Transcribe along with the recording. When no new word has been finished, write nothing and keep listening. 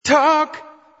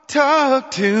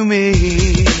Talk to me.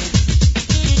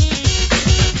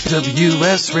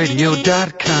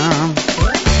 WSRadio.com.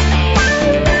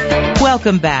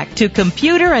 Welcome back to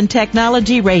Computer and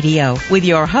Technology Radio with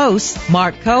your hosts,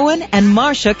 Mark Cohen and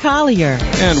Marcia Collier.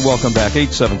 And welcome back,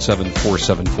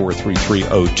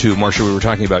 877-474-3302. Marcia, we were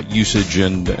talking about usage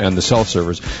and the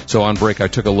self-servers. So on break, I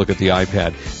took a look at the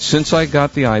iPad. Since I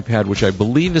got the iPad, which I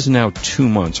believe is now 2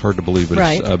 months, hard to believe, but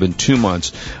it's been 2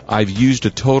 months, I've used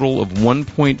a total of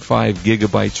 1.5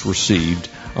 gigabytes received,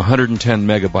 110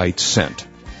 megabytes sent.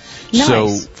 Nice. So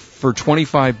for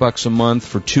 $25 a month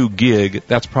for 2 gig,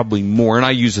 that's probably more. And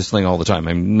I use this thing all the time.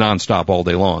 I'm nonstop all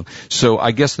day long. So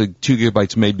I guess the 2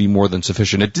 gigabytes may be more than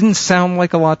sufficient. It didn't sound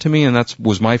like a lot to me, and that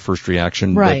was my first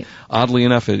reaction. Right. But oddly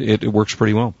enough, it works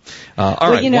pretty well. All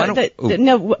right. You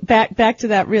know, back to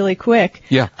that really quick.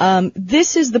 Yeah.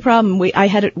 This is the problem. We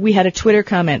had a Twitter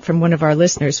comment from one of our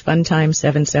listeners,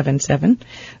 Funtime777,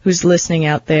 who's listening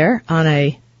out there on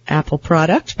a Apple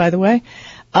product, by the way.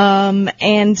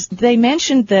 And they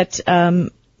mentioned that,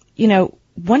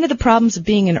 one of the problems of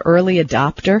being an early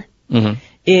adopter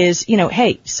is,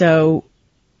 hey, so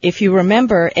if you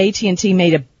remember, AT&T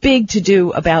made a big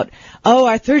to-do about,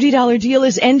 our $30 deal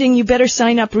is ending, you better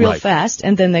sign up real fast,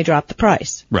 and then they dropped the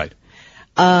price. Right.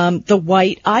 The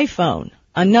white iPhone,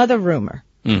 another rumor.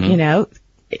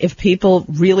 If people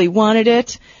really wanted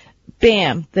it,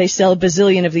 bam, they sell a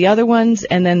bazillion of the other ones,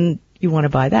 and then you want to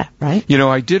buy that, right?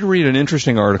 I did read an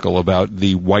interesting article about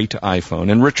the white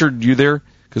iPhone. And Richard, you there?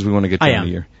 Because we want to get you on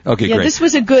the air. Okay, yeah, great. This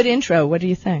was a good intro. What do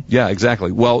you think? Yeah,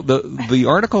 exactly. Well, the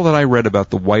article that I read about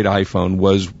the white iPhone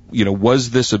was,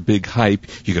 was this a big hype?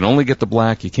 You can only get the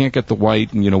black, you can't get the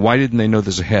white, and, why didn't they know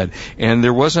this ahead? And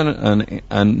there was an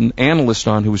analyst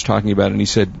on who was talking about it, and he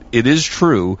said, it is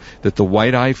true that the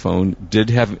white iPhone did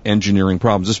have engineering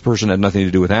problems. This person had nothing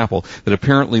to do with Apple, that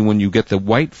apparently when you get the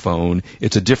white phone,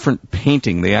 it's a different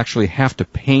painting. They actually have to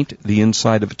paint the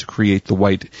inside of it to create the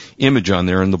white image on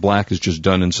there, and the black is just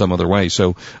done in some other way.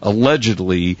 So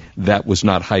allegedly, that was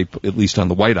not hype, at least on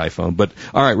the white iPhone. But,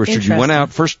 all right, Richard, you went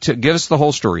out. First, give us the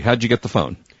whole story. How'd you get the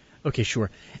phone? Okay, sure.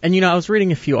 And, I was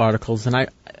reading a few articles, and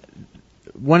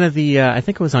one of the, I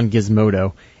think it was on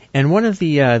Gizmodo, and one of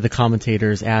the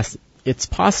commentators asked, it's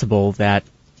possible that,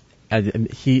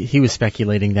 he was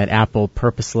speculating that Apple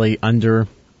purposely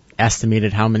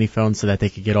underestimated how many phones so that they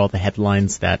could get all the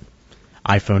headlines that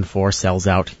iPhone 4 sells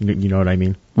out. You know what I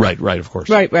mean? Right, of course.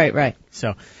 Right.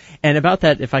 So, and about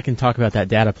that, if I can talk about that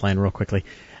data plan real quickly.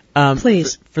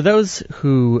 Please. For those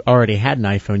who already had an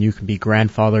iPhone, you can be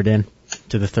grandfathered in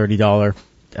to the $30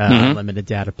 unlimited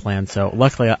data plan. So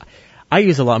luckily, I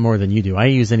use a lot more than you do. I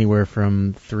use anywhere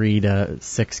from 3 to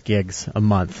 6 gigs a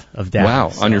month of data. Wow,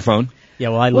 so, on your phone? Yeah,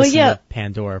 well, I listen to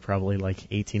Pandora probably like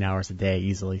 18 hours a day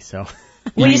easily. So.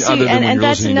 Well, you see, and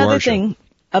that's another thing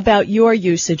about your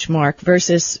usage, Mark,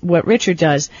 versus what Richard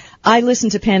does. I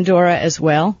listen to Pandora as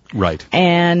well. Right.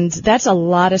 And that's a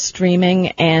lot of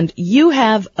streaming, and you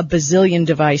have a bazillion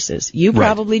devices. You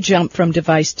probably jump from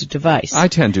device to device. I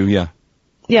tend to, yeah.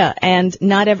 Yeah, and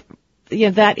that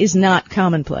is not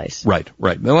commonplace. Right.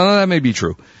 Well, that may be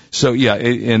true. So yeah,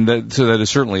 so that is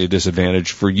certainly a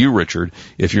disadvantage for you, Richard,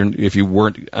 if you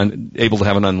weren't able to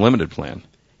have an unlimited plan.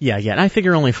 Yeah, and I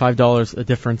figure only $5 a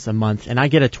difference a month, and I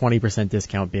get a 20%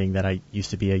 discount being that I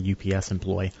used to be a UPS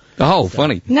employee. Oh, so.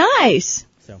 Funny. Nice.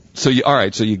 So you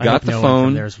got the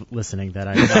phone. There's listening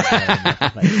that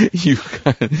you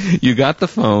got the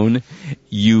phone.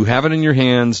 You have it in your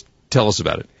hands. Tell us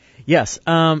about it. Yes.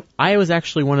 I was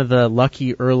actually one of the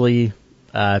lucky early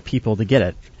people to get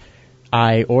it.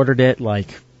 I ordered it like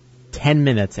 10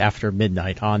 minutes after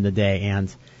midnight on the day,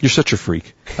 and you're such a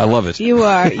freak. I love it. You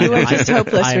are just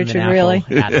hopeless, Richard, really.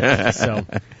 So,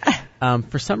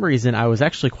 for some reason, I was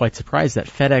actually quite surprised that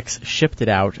FedEx shipped it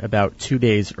out about 2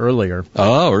 days earlier.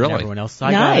 Oh, really? Than everyone else. So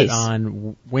I got it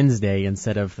on Wednesday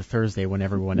instead of the Thursday when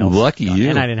everyone else. Lucky you.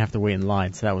 And I didn't have to wait in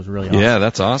line, so that was really awesome. Yeah,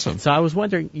 that's awesome. So I was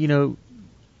wondering,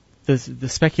 the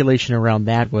speculation around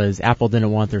that was Apple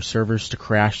didn't want their servers to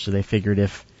crash, so they figured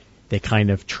if they kind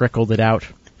of trickled it out.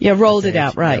 Yeah, rolled it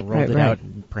out, right. Rolled it out,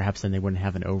 and perhaps then they wouldn't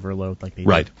have an overload like they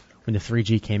did. When the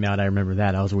 3G came out, I remember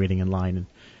that. I was waiting in line, and,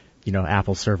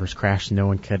 Apple servers crashed, and no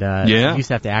one could, you used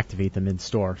to have to activate them in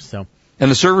store, so. And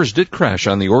the servers did crash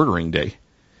on the ordering day.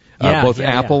 Both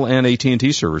Apple and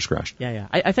AT&T servers crashed. Yeah.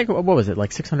 I think, what was it,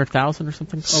 like 600,000 or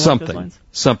something?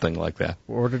 Something like that.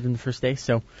 Were ordered in the first day,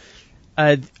 so.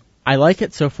 I like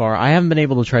it so far. I haven't been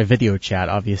able to try video chat.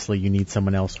 Obviously, you need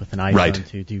someone else with an iPhone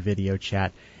to do video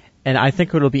chat. And I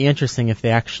think it'll be interesting if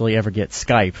they actually ever get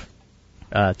Skype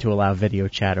to allow video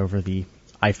chat over the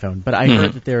iPhone. But I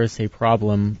heard that there is a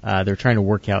problem they're trying to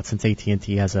work out since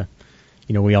AT&T has a,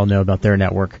 we all know about their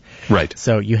network. Right.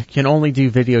 So you can only do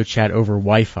video chat over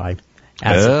Wi-Fi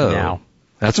as of now.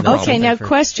 That's a problem. Okay, now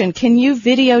question. Can you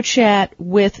video chat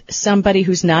with somebody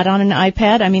who's not on an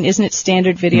iPad? I mean, isn't it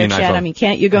standard video chat? iPhone. I mean,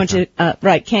 can't you go into,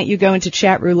 can't you go into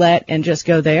chat roulette and just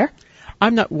go there?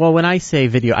 I'm not, well, when I say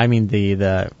video, I mean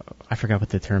the I forgot what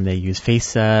the term they use.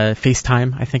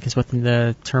 FaceTime, I think is what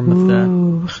the term of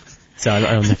the, so I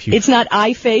don't know if you. It's not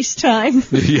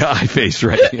iFaceTime. Yeah, iFace,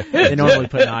 right. Yeah. They normally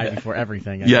put an I before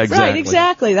everything. Yeah, exactly. Right,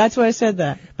 exactly. That's why I said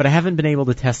that. But I haven't been able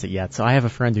to test it yet. So I have a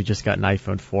friend who just got an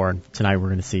iPhone 4, and tonight we're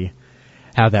going to see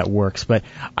how that works. But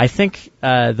I think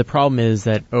the problem is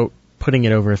that putting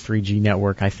it over a 3G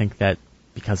network, I think that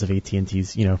because of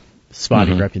AT&T's,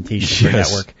 spotty reputation for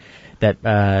network, that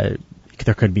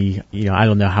there could be, I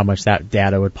don't know how much that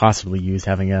data would possibly use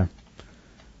having a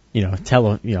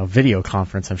video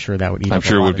conference. I'm sure that would eat up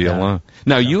it would be a lot.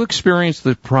 Now, you experienced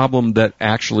the problem that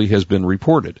actually has been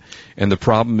reported. And the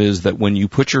problem is that when you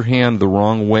put your hand the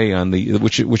wrong way on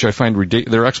which I find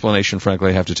their explanation,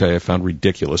 frankly, I have to tell you, I found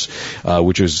ridiculous,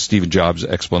 which is Steve Jobs'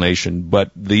 explanation.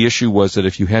 But the issue was that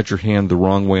if you had your hand the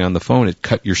wrong way on the phone, it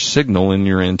cut your signal in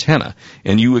your antenna.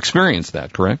 And you experienced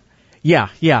that, correct? Yeah.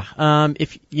 I'm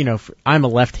a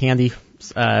left-handy,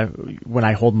 when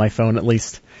I hold my phone at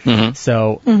least. Mm-hmm.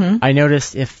 So I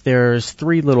noticed if there's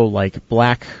 3 little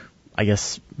black, I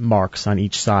guess, marks on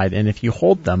each side, and if you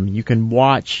hold them, you can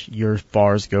watch your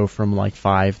bars go from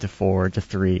 5 to 4 to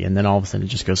 3, and then all of a sudden it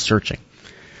just goes searching.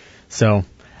 So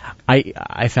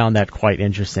I found that quite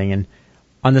interesting. And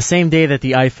on the same day that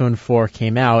the iPhone 4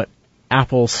 came out,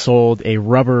 Apple sold a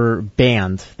rubber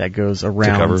band that goes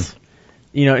around. To cover.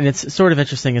 And it's sort of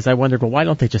interesting as I wondered, well, why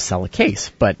don't they just sell a case?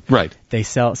 But they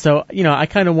sell. So, I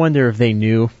kind of wonder if they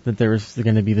knew that there was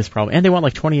going to be this problem. And they want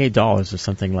 $28 or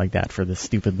something like that for this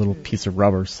stupid little piece of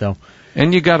rubber. So.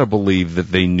 And you got to believe that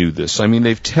they knew this. I mean,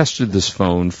 they've tested this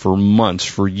phone for months,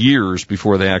 for years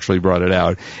before they actually brought it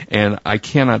out. And I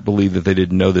cannot believe that they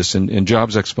didn't know this. And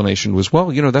Jobs' explanation was,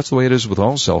 well, that's the way it is with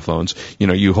all cell phones.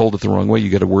 You hold it the wrong way, you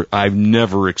get to work. I've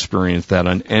never experienced that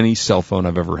on any cell phone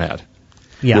I've ever had.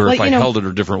 Yeah. Where if I held it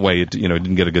a different way, it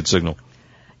didn't get a good signal.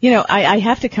 I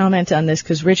have to comment on this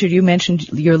because, Richard, you mentioned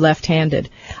you're left-handed.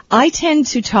 I tend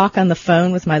to talk on the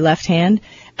phone with my left hand,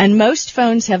 and most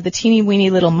phones have the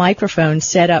teeny-weeny little microphone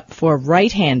set up for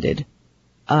right-handed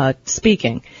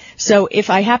speaking. So if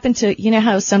I happen to,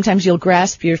 how sometimes you'll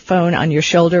grasp your phone on your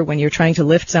shoulder when you're trying to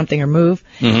lift something or move,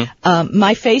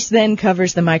 my face then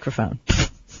covers the microphone.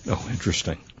 Oh,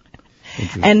 interesting.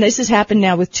 And this has happened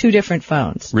now with 2 different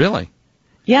phones. Really?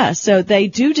 Yeah, so they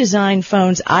do design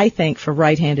phones, I think, for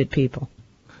right-handed people.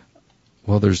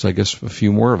 Well, there's, I guess, a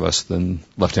few more of us than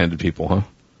left-handed people, huh?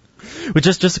 But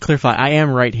just to clarify, I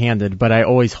am right-handed, but I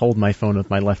always hold my phone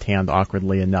with my left hand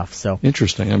awkwardly enough. So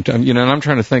interesting. I'm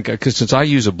trying to think because since I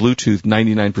use a Bluetooth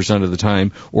 99% of the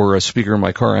time or a speaker in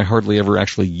my car, I hardly ever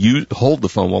actually hold the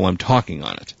phone while I'm talking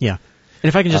on it. Yeah, and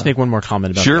if I can just make one more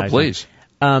comment about sure, please.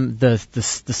 The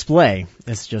display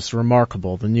is just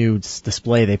remarkable. The new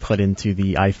display they put into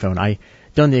the iPhone. I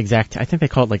think they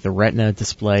call it the Retina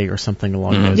display or something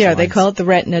along those lines. Yeah, they call it the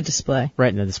Retina display.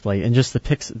 Retina display, and just the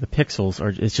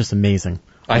pixels it's just amazing.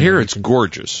 I hear it's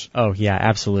gorgeous. Oh yeah,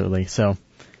 absolutely. So,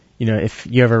 if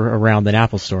you're ever around an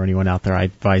Apple store, anyone out there, I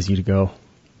advise you to go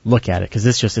look at it because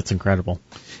it's incredible.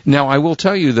 Now, I will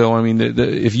tell you though, I mean,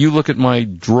 if you look at my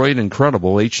Droid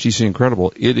Incredible, HTC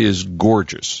Incredible, it is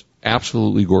gorgeous.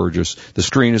 Absolutely gorgeous. The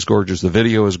screen is gorgeous. The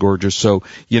video is gorgeous. So,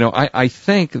 I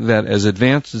think that as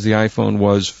advanced as the iPhone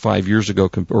was 5 years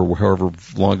ago, or however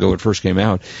long ago it first came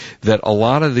out, that a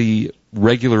lot of the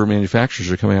regular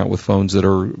manufacturers are coming out with phones that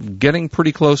are getting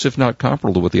pretty close, if not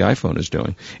comparable to what the iPhone is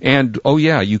doing. And,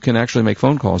 you can actually make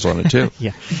phone calls on it too.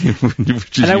 Yeah.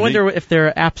 And I wonder if there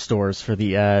are app stores for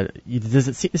the,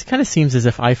 it kind of seems as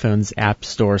if iPhone's app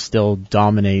store still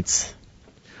dominates.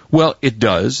 Well, it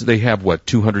does. They have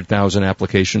 200,000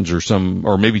 applications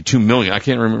or maybe 2 million. I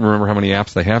can't remember how many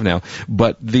apps they have now.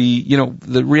 But the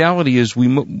reality is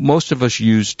most of us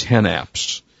use 10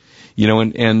 apps.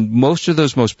 And most of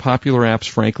those most popular apps,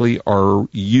 frankly, are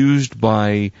used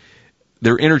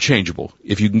they're interchangeable.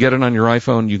 If you can get it on your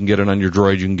iPhone, you can get it on your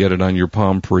Droid, you can get it on your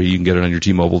Palm Pre, you can get it on your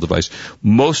T-Mobile device.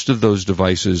 Most of those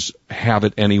devices have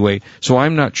it anyway. So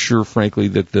I'm not sure, frankly,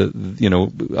 that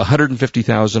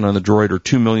 150,000 on the Droid or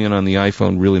 2 million on the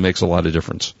iPhone really makes a lot of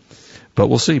difference. But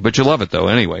we'll see. But you love it though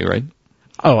anyway, right?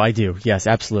 Oh, I do. Yes,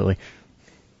 absolutely.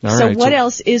 What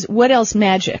else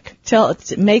magic?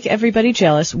 Make everybody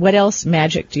jealous. What else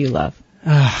magic do you love?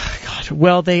 Oh, God.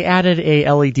 Well, they added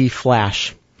a LED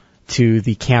flash to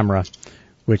the camera,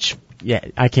 which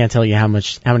I can't tell you how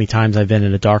many times I've been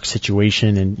in a dark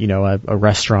situation in, a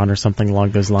restaurant or something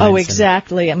along those lines. Oh,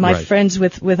 exactly. And my Right. friends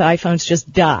with iPhones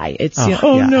just die. It's, Oh,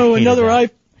 oh yeah, I no, hated another that.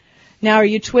 iPhone. Now, are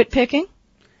you twit picking?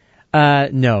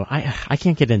 No, I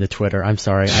can't get into Twitter. I'm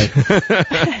sorry.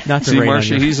 Not to See, rain on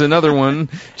Marcia, you. he's another one,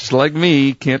 just like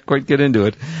me, can't quite get into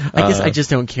it. I guess I just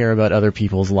don't care about other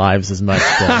people's lives as much.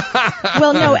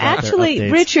 Well, no, their actually,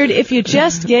 updates. Richard, if you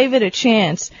just gave it a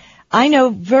chance, I know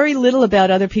very little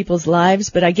about other people's lives,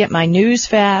 but I get my news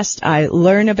fast. I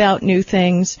learn about new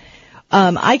things.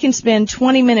 I can spend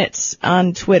 20 minutes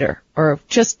on Twitter or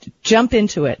just jump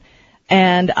into it,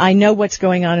 and I know what's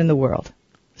going on in the world.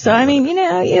 So, I mean,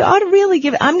 you ought to really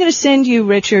give it. I'm going to send you,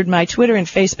 Richard, my Twitter and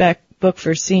Facebook book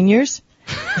for seniors.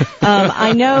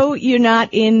 I know you're not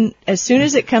in, as soon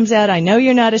as it comes out, I know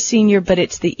you're not a senior, but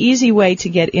it's the easy way to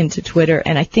get into Twitter,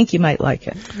 and I think you might like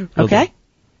it. Okay?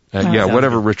 Yeah,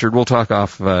 whatever, Richard. We'll talk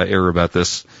off air about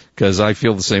this because I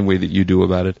feel the same way that you do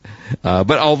about it.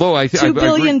 But although I 2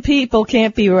 billion agree, people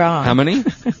can't be wrong. how many?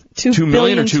 2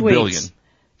 million or 2 tweets. billion?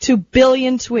 2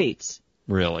 billion tweets.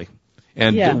 Really?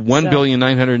 And Yeah,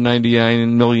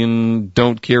 1,999,000,000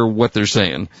 don't care what they're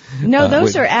saying. No,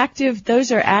 those wait. are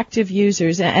active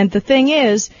users. And the thing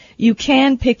is, you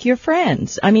can pick your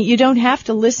friends. I mean, you don't have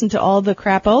to listen to all the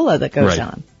crapola that goes Right.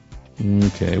 on.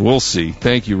 Okay, we'll see.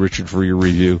 Thank you, Richard, for your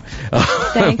review.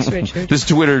 Thanks, Richard. This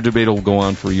Twitter debate will go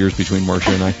on for years between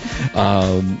Marcia and I.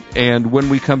 And when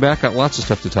we come back, got lots of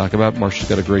stuff to talk about. Marcia's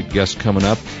got a great guest coming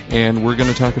up, and we're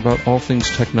going to talk about all things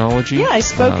technology. Yeah, I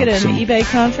spoke at an eBay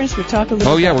conference. We'll talk a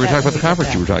little Oh, yeah, about we're going to talk that about the when we conference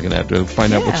get you were back. talking at to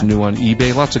find out what's Yeah. new on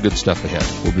eBay. Lots of good stuff ahead.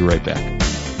 We'll be right back.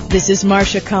 This is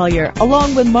Marcia Collier,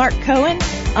 along with Mark Cohen,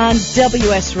 on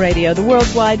WS Radio, the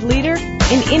worldwide leader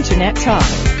in Internet talk.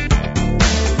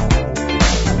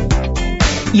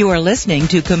 You are listening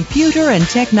to Computer and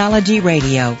Technology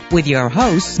Radio with your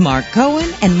hosts Mark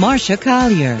Cohen and Marcia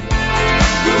Collier.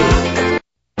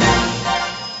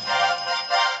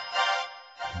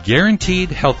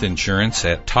 Guaranteed health insurance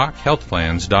at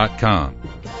TalkHealthPlans.com.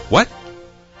 What?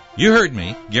 You heard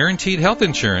me. Guaranteed health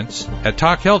insurance at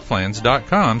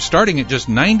TalkHealthPlans.com. Starting at just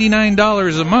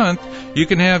 $99 a month, you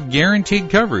can have guaranteed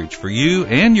coverage for you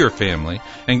and your family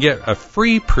and get a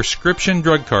free prescription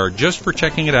drug card just for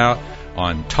checking it out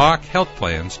on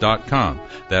TalkHealthPlans.com.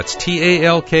 That's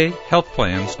TALK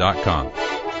Healthplans.com.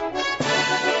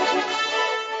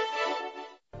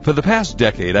 For the past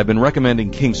decade, I've been recommending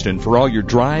Kingston for all your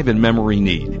drive and memory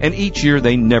need, and each year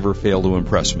they never fail to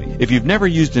impress me. If you've never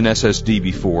used an SSD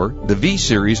before, the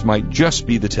V-Series might just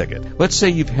be the ticket. Let's say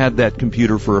you've had that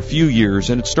computer for a few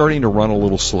years and it's starting to run a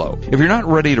little slow. If you're not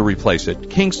ready to replace it,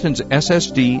 Kingston's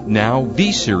SSD Now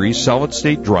V-Series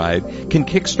solid-state drive can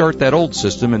kickstart that old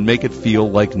system and make it feel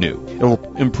like new.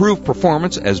 It'll improve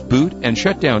performance as boot and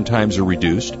shutdown times are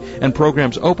reduced, and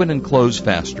programs open and close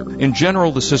faster. In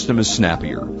general, the system is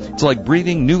snappier. It's like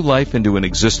breathing new life into an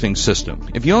existing system.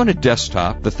 If you own a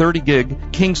desktop, the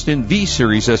 30-gig Kingston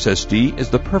V-Series SSD is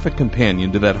the perfect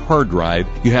companion to that hard drive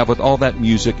you have with all that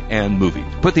music and movies.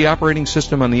 Put the operating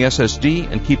system on the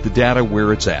SSD and keep the data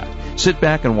where it's at. Sit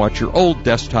back and watch your old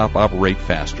desktop operate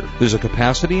faster. There's a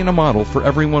capacity and a model for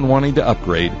everyone wanting to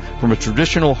upgrade from a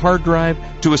traditional hard drive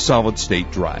to a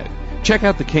solid-state drive. Check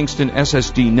out the Kingston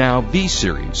SSD Now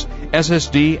V-Series.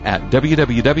 SSD at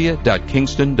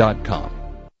www.kingston.com.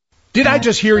 Did I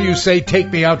just hear you say, take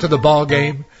me out to the ball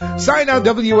game? Sign on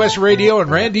WS Radio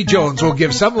and Randy Jones will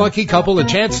give some lucky couple a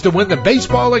chance to win the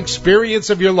baseball experience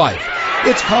of your life.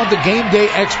 It's called the Game Day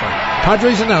Expert.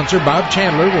 Padres announcer Bob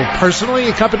Chandler will personally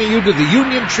accompany you to the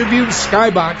Union Tribune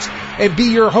skybox and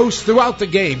be your host throughout the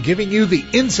game, giving you the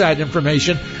inside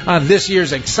information on this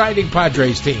year's exciting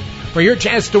Padres team. For your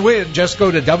chance to win, just go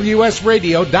to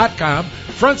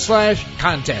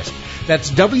WSRadio.com/contest.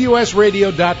 That's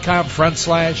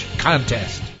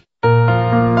WSRadio.com/contest.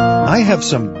 I have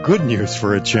some good news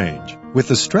for a change. With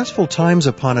the stressful times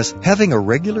upon us, having a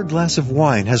regular glass of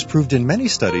wine has proved in many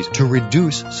studies to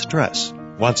reduce stress.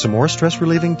 Want some more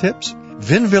stress-relieving tips?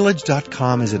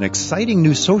 VinVillage.com is an exciting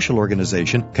new social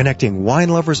organization connecting wine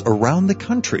lovers around the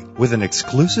country with an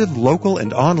exclusive local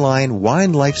and online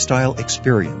wine lifestyle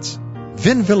experience.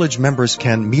 Vin Village members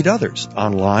can meet others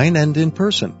online and in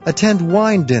person, attend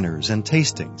wine dinners and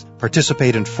tastings,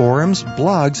 participate in forums,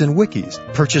 blogs, and wikis,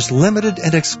 purchase limited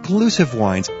and exclusive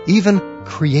wines, even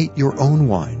create your own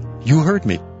wine. You heard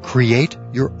me. Create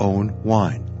your own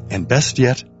wine. And best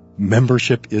yet,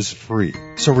 membership is free.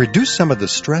 So reduce some of the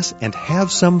stress and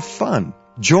have some fun.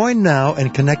 Join now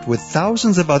and connect with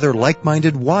thousands of other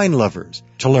like-minded wine lovers.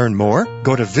 To learn more,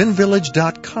 go to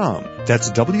vinvillage.com. That's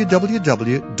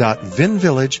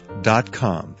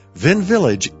www.vinvillage.com. Vin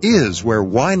Village is where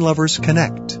wine lovers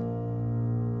connect.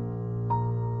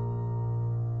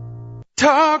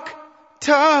 Talk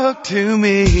to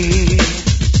me.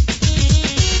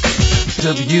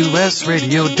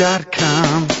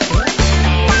 WSRadio.com.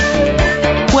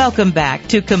 Welcome back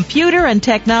to Computer and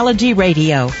Technology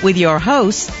Radio with your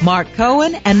hosts, Mark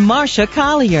Cohen and Marcia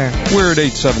Collier. We're at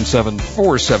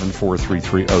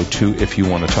 877-474-3302 if you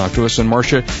want to talk to us. And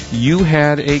Marcia, you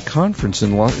had a conference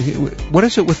in what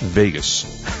is it with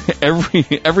Vegas?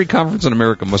 Every conference in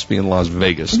America must be in Las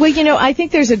Vegas. Well, I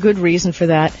think there's a good reason for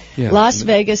that. Yeah. Las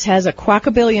Vegas has a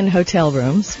quackabillion hotel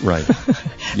rooms. Right.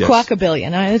 Yes.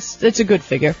 Quackabillion. It's a good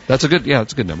figure. It's a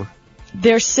good number.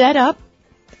 They're set up.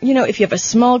 If you have a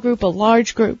small group, a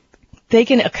large group, they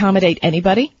can accommodate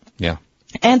anybody. Yeah.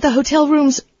 And the hotel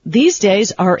rooms these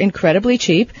days are incredibly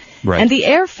cheap. Right. And the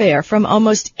airfare from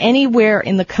almost anywhere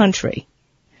in the country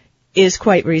is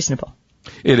quite reasonable.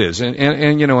 It is, and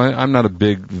I'm not a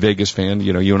big Vegas fan.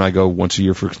 You and I go once a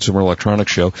year for Consumer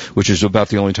Electronics Show, which is about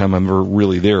the only time I'm ever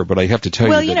really there. But I have to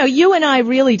tell you, you and I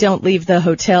really don't leave the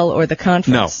hotel or the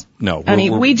conference. No. I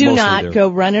mean, we do mostly not there. go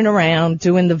running around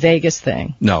doing the Vegas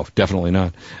thing. No, definitely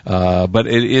not. But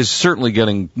it is certainly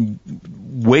getting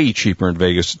way cheaper in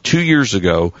Vegas. 2 years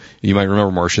ago, you might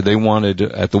remember, Marcia, they wanted,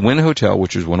 at the Wynn Hotel,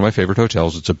 which is one of my favorite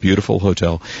hotels, it's a beautiful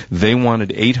hotel, they wanted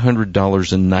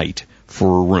 $800 a night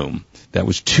for a room. That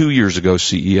was 2 years ago,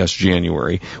 CES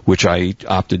January, which I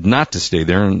opted not to stay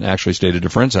there and actually stayed at a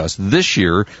friend's house. This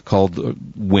year, called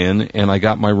Wynn, and I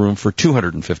got my room for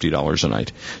 $250 a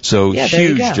night. So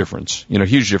huge difference.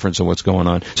 Huge difference in what's going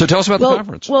on. So tell us about the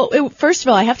conference. Well, first of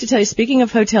all, I have to tell you, speaking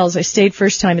of hotels, I stayed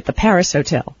first time at the Paris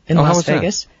Hotel in Las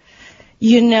Vegas.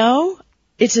 That?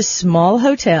 It's a small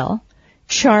hotel,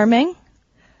 charming,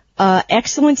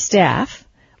 excellent staff,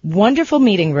 wonderful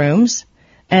meeting rooms.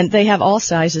 And they have all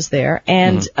sizes there.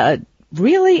 And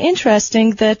really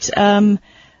interesting that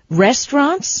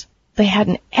restaurants, they had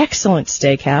an excellent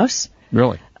steakhouse.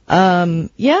 Really?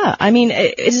 Yeah. I mean,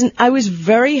 I was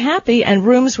very happy. And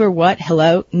rooms were what?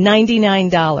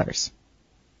 $99.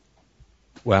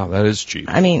 Wow, that is cheap.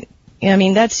 I mean,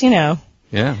 that's, Yeah.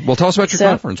 Well, tell us about your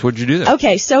conference. What did you do there?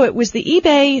 Okay, so it was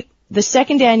the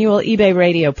second annual eBay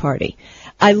radio party.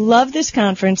 I love this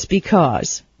conference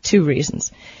because, 2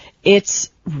 reasons. It's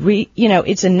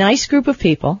a nice group of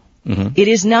people. Mm-hmm. It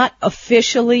is not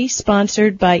officially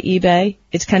sponsored by eBay.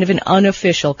 It's kind of an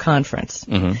unofficial conference.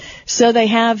 Mm-hmm. So they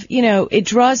have, it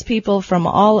draws people from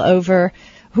all over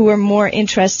who are more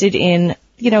interested in,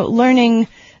 learning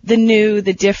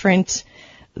the different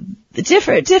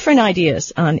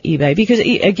ideas on eBay. Because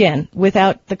again,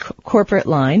 without the corporate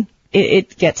line,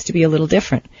 it gets to be a little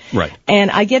different. Right.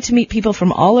 And I get to meet people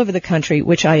from all over the country,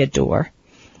 which I adore.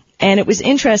 And it was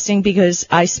interesting because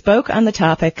I spoke on the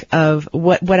topic of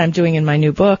what I'm doing in my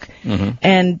new book. Mm-hmm.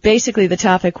 And basically the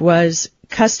topic was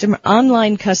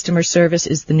online customer service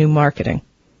is the new marketing.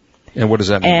 And what does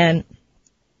that mean? And,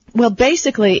 well,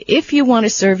 basically, if you want to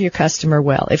serve your customer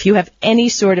well, if you have any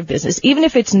sort of business, even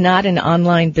if it's not an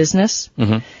online business,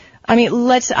 mm-hmm. I mean,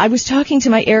 I was talking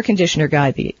to my air conditioner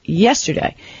guy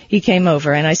yesterday. He came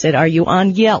over and I said, are you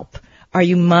on Yelp? Are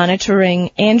you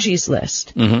monitoring Angie's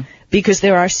List? Mm-hmm. Because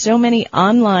there are so many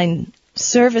online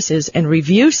services and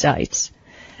review sites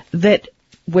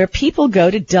where people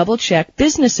go to double check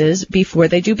businesses before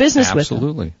they do business with them.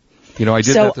 Absolutely. I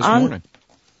did that this morning.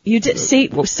 You did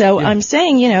I'm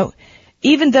saying,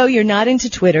 even though you're not into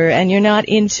Twitter and you're not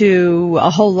into a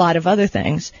whole lot of other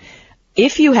things,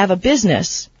 if you have a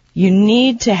business, you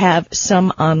need to have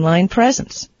some online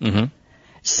presence. Mm-hmm.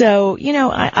 So,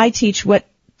 I teach what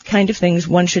kind of things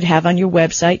one should have on your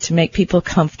website to make people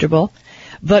comfortable.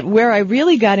 But where I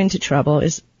really got into trouble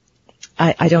is,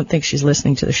 I don't think she's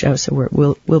listening to the show, so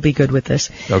we'll be good with this.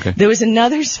 Okay. There was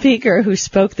another speaker who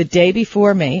spoke the day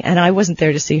before me, and I wasn't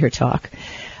there to see her talk,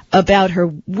 about her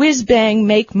whiz-bang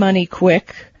make money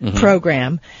quick mm-hmm.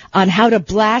 program on how to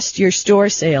blast your store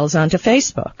sales onto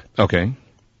Facebook. Okay.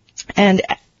 And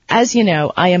as you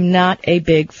know, I am not a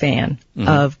big fan mm-hmm.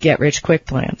 of get-rich-quick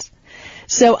plans.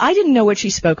 So I didn't know what she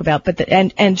spoke about, but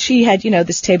and she had,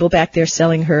 this table back there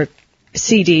selling her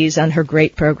CDs on her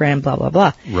great program, blah, blah,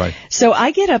 blah. Right. So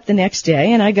I get up the next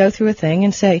day and I go through a thing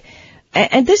and say,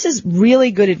 and this is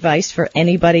really good advice for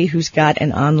anybody who's got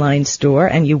an online store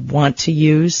and you want to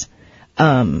use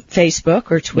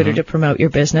Facebook or Twitter mm-hmm. to promote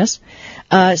your business.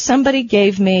 Somebody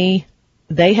gave me,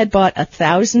 they had bought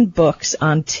 1,000 books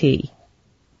on tea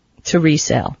to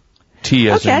resell.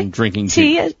 Tea as in drinking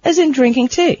tea. Tea as in drinking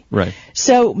tea. Right.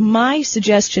 So my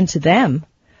suggestion to them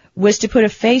was to put a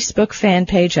Facebook fan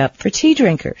page up for tea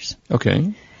drinkers.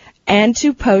 Okay. And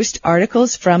to post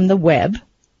articles from the web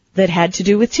that had to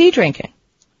do with tea drinking.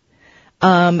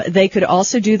 They could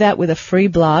also do that with a free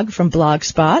blog from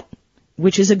Blogspot,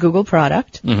 which is a Google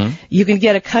product. Mm-hmm. You can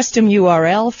get a custom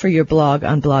URL for your blog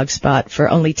on Blogspot for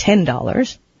only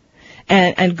 $10.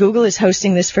 And Google is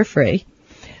hosting this for free.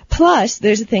 Plus,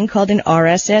 there's a thing called an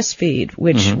RSS feed,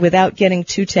 which, without getting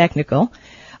too technical,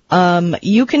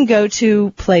 you can go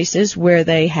to places where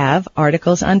they have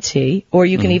articles on tea, or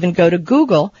you can even go to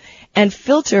Google and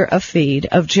filter a feed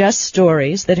of just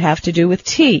stories that have to do with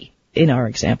tea, in our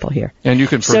example here. And you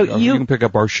can you can pick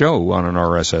up our show on an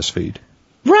RSS feed.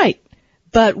 Right.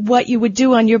 But what you would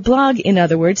do on your blog, in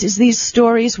other words, is these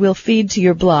stories will feed to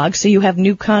your blog so you have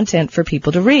new content for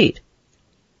people to read.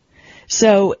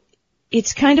 So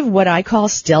it's kind of what I call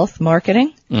stealth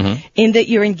marketing, in that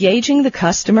you're engaging the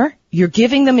customer, you're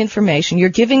giving them information, you're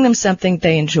giving them something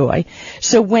they enjoy.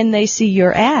 So when they see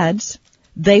your ads,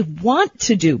 they want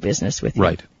to do business with you.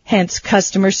 Right. Hence,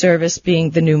 customer service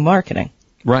being the new marketing.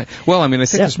 Right. Well, I mean, I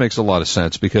think this makes a lot of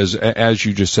sense because, as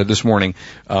you just said this morning,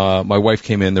 my wife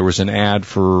came in. There was an ad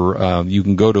for you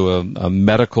can go to a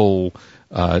medical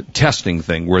testing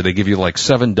thing where they give you like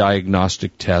 7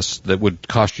 diagnostic tests that would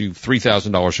cost you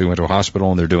 $3,000 if you went to a hospital,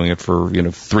 and they're doing it for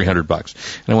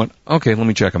 $300. And I went, okay, let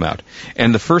me check them out.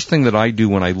 And the first thing that I do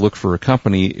when I look for a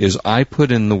company is I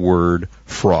put in the word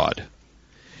fraud.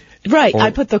 Right, I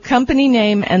put the company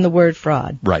name and the word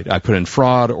fraud. Right, I put in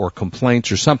fraud or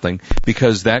complaints or something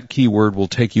because that keyword will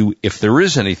take you if there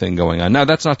is anything going on. Now,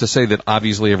 that's not to say that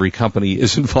obviously every company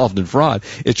is involved in fraud.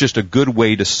 It's just a good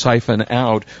way to siphon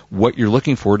out what you're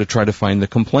looking for to try to find the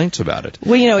complaints about it.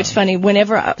 Well, it's funny.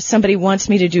 Whenever somebody wants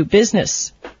me to do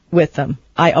business with them,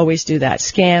 I always do that.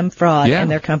 Scam, fraud, and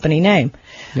their company name.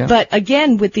 Yeah. But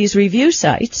again, with these review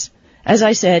sites, as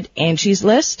I said, Angie's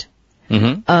List,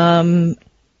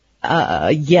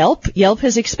 Yelp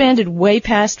has expanded way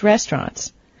past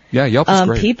restaurants. Yeah, Yelp is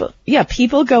great.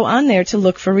 People go on there to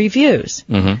look for reviews.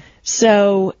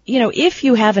 So, if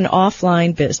you have an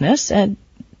offline business, and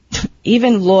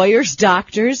even lawyers,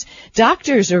 doctors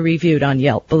are reviewed on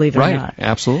Yelp, believe it or not. Right,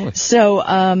 absolutely.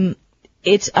 So,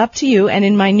 it's up to you. And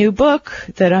in my new book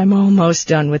that I'm almost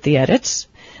done with the edits,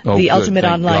 The Ultimate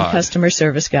Online Customer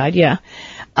Service Guide,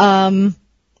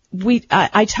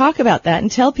 I talk about that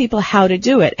and tell people how to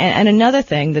do it. And another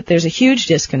thing that there's a huge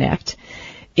disconnect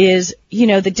is,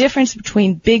 the difference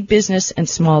between big business and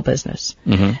small business.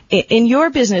 In your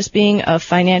business, being a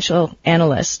financial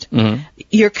analyst,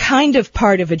 you're kind of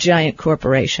part of a giant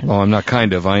corporation. Oh, I'm not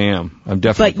kind of. I am. I'm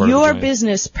definitely part of a giant. But your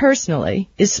business personally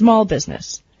is small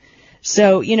business.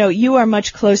 So, you are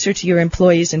much closer to your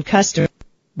employees and customers.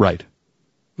 Right.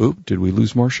 Oop, did we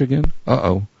lose Marcia again?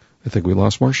 Uh-oh. I think we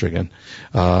lost Marcia again.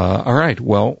 All right.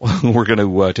 Well, we're going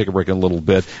to take a break in a little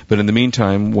bit. But in the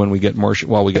meantime, while we get Marcia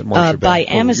back. By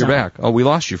Amazon. You're back. Oh, we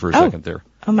lost you for a second there.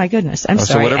 Oh, my goodness. I'm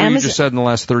sorry. So whatever you just said in the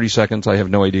last 30 seconds, I have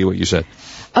no idea what you said.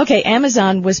 Okay.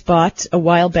 Amazon was bought a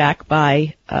while back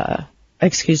by,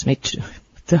 Zappos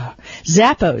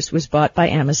was bought by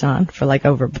Amazon for like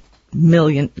over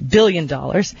 $1 billion.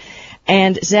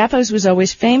 And Zappos was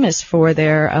always famous for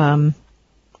their,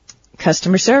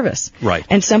 customer service. Right.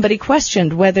 And somebody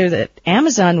questioned whether that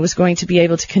Amazon was going to be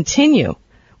able to continue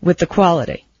with the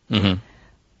quality. And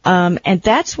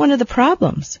that's one of the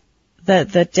problems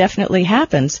that definitely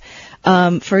happens.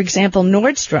 For example,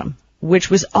 Nordstrom,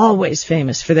 which was always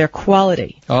famous for their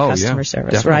quality customer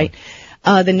service, definitely.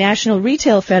 Right? The National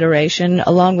Retail Federation,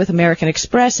 along with American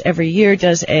Express, every year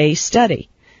does a study,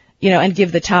 and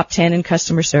give the top 10 in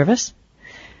customer service.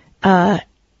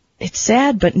 It's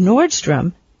sad, but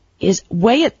Nordstrom is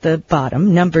way at the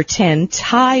bottom, number 10,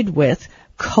 tied with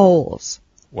Kohl's.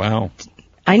 Wow.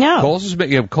 I know.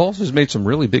 Kohl's has made some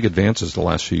really big advances the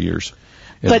last few years.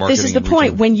 But this is the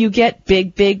point. When you get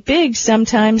big,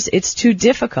 sometimes it's too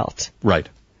difficult. Right.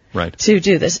 To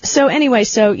do this. So anyway,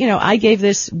 I gave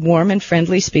this warm and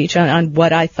friendly speech on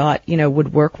what I thought,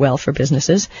 would work well for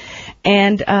businesses.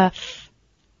 And,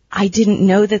 I didn't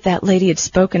know that lady had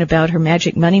spoken about her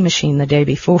magic money machine the day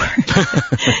before.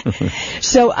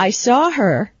 So I saw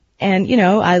her, and,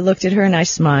 I looked at her and I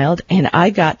smiled, and I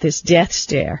got this death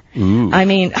stare. Ooh. I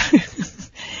mean,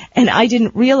 and I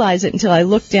didn't realize it until I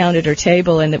looked down at her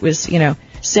table, and it was,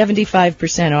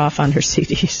 75% off on her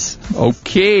CDs.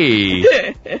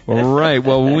 Okay. All right.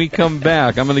 Well, when we come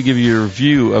back, I'm going to give you a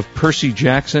review of Percy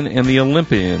Jackson and the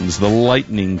Olympians, The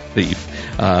Lightning Thief,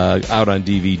 out on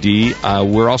DVD.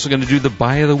 We're also going to do the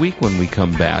Buy of the Week when we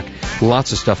come back.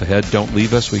 Lots of stuff ahead. Don't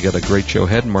leave us. We got a great show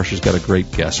ahead, and Marcia's got a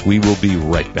great guest. We will be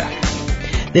right back.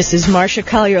 This is Marcia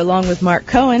Collier along with Mark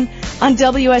Cohen on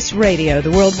WS Radio, the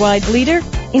worldwide leader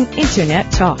in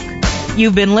Internet talk.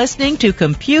 You've been listening to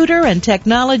Computer and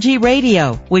Technology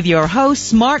Radio with your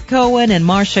hosts Mark Cohen and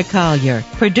Marcia Collier.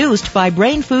 Produced by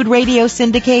Brain Food Radio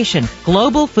Syndication,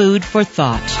 Global Food for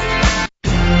Thought.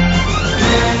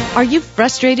 Are you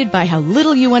frustrated by how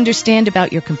little you understand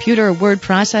about your computer or word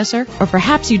processor? Or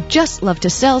perhaps you just love to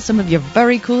sell some of your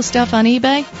very cool stuff on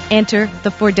eBay? Enter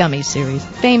the For Dummies series,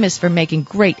 famous for making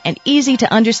great and easy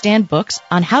to understand books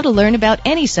on how to learn about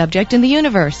any subject in the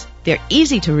universe. They're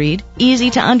easy to read,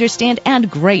 easy to understand,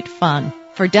 and great fun.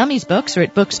 For Dummies books are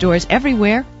at bookstores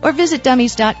everywhere or visit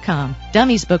dummies.com.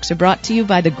 Dummies books are brought to you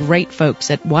by the great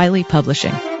folks at Wiley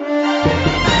Publishing.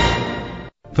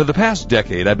 For the past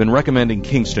decade, I've been recommending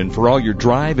Kingston for all your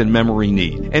drive and memory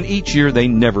need, and each year they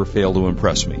never fail to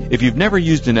impress me. If you've never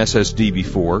used an SSD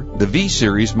before, the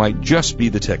V-Series might just be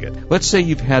the ticket. Let's say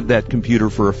you've had that computer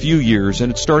for a few years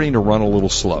and it's starting to run a little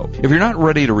slow. If you're not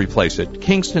ready to replace it,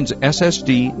 Kingston's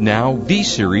SSD Now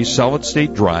V-Series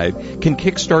solid-state drive can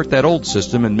kickstart that old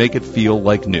system and make it feel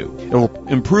like new. It'll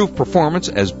improve performance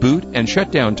as boot and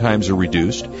shutdown times are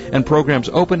reduced, and programs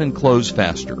open and close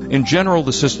faster. In general,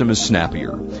 the system is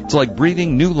snappier. It's like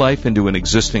breathing new life into an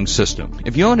existing system.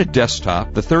 If you own a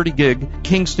desktop, the 30-gig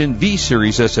Kingston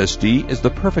V-Series SSD is the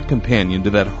perfect companion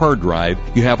to that hard drive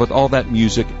you have with all that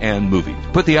music and movies.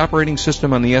 Put the operating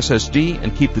system on the SSD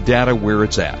and keep the data where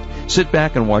it's at. Sit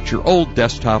back and watch your old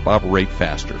desktop operate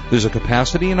faster. There's a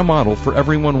capacity and a model for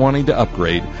everyone wanting to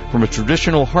upgrade from a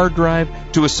traditional hard drive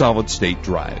to a solid-state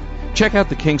drive. Check out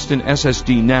the Kingston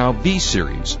SSD Now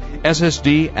V-Series.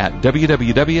 SSD at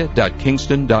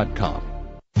www.kingston.com.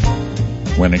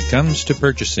 When it comes to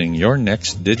purchasing your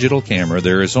next digital camera,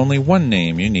 there is only one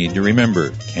name you need to remember: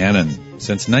 Canon.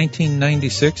 Since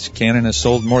 1996, Canon has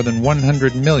sold more than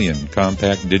 100 million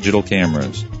compact digital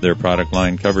cameras. Their product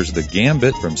line covers the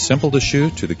gambit from simple to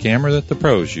shoot to the camera that the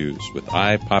pros use, with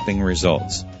eye-popping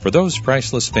results. For those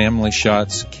priceless family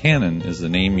shots, Canon is the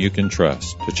name you can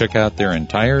trust. To check out their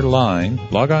entire line,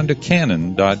 log on to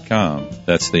Canon.com.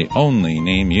 That's the only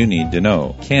name you need to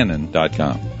know,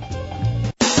 Canon.com.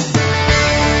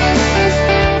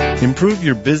 Improve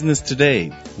your business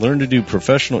today. Learn to do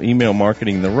professional email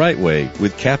marketing the right way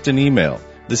with Captain Email.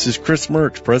 This is Chris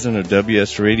Merckx, president of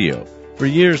WS Radio. For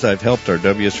years, I've helped our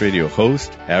WS Radio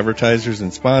hosts, advertisers,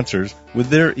 and sponsors with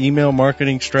their email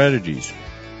marketing strategies.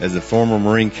 As a former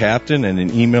Marine captain and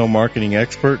an email marketing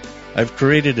expert, I've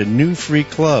created a new free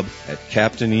club at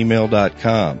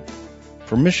CaptainEmail.com.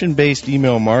 For mission-based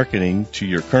email marketing to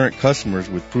your current customers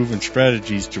with proven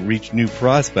strategies to reach new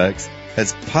prospects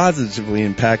has positively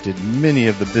impacted many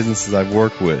of the businesses I've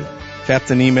worked with.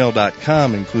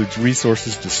 CaptainEmail.com includes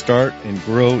resources to start and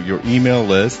grow your email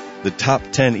list, the top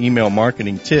 10 email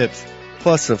marketing tips,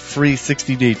 plus a free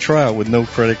 60-day trial with no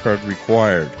credit card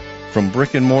required. From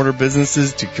brick-and-mortar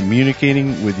businesses to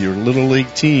communicating with your Little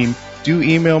League team, do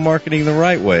email marketing the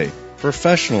right way,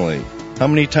 professionally. How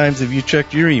many times have you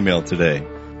checked your email today?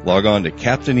 Log on to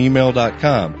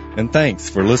CaptainEmail.com, and thanks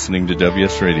for listening to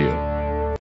WS Radio.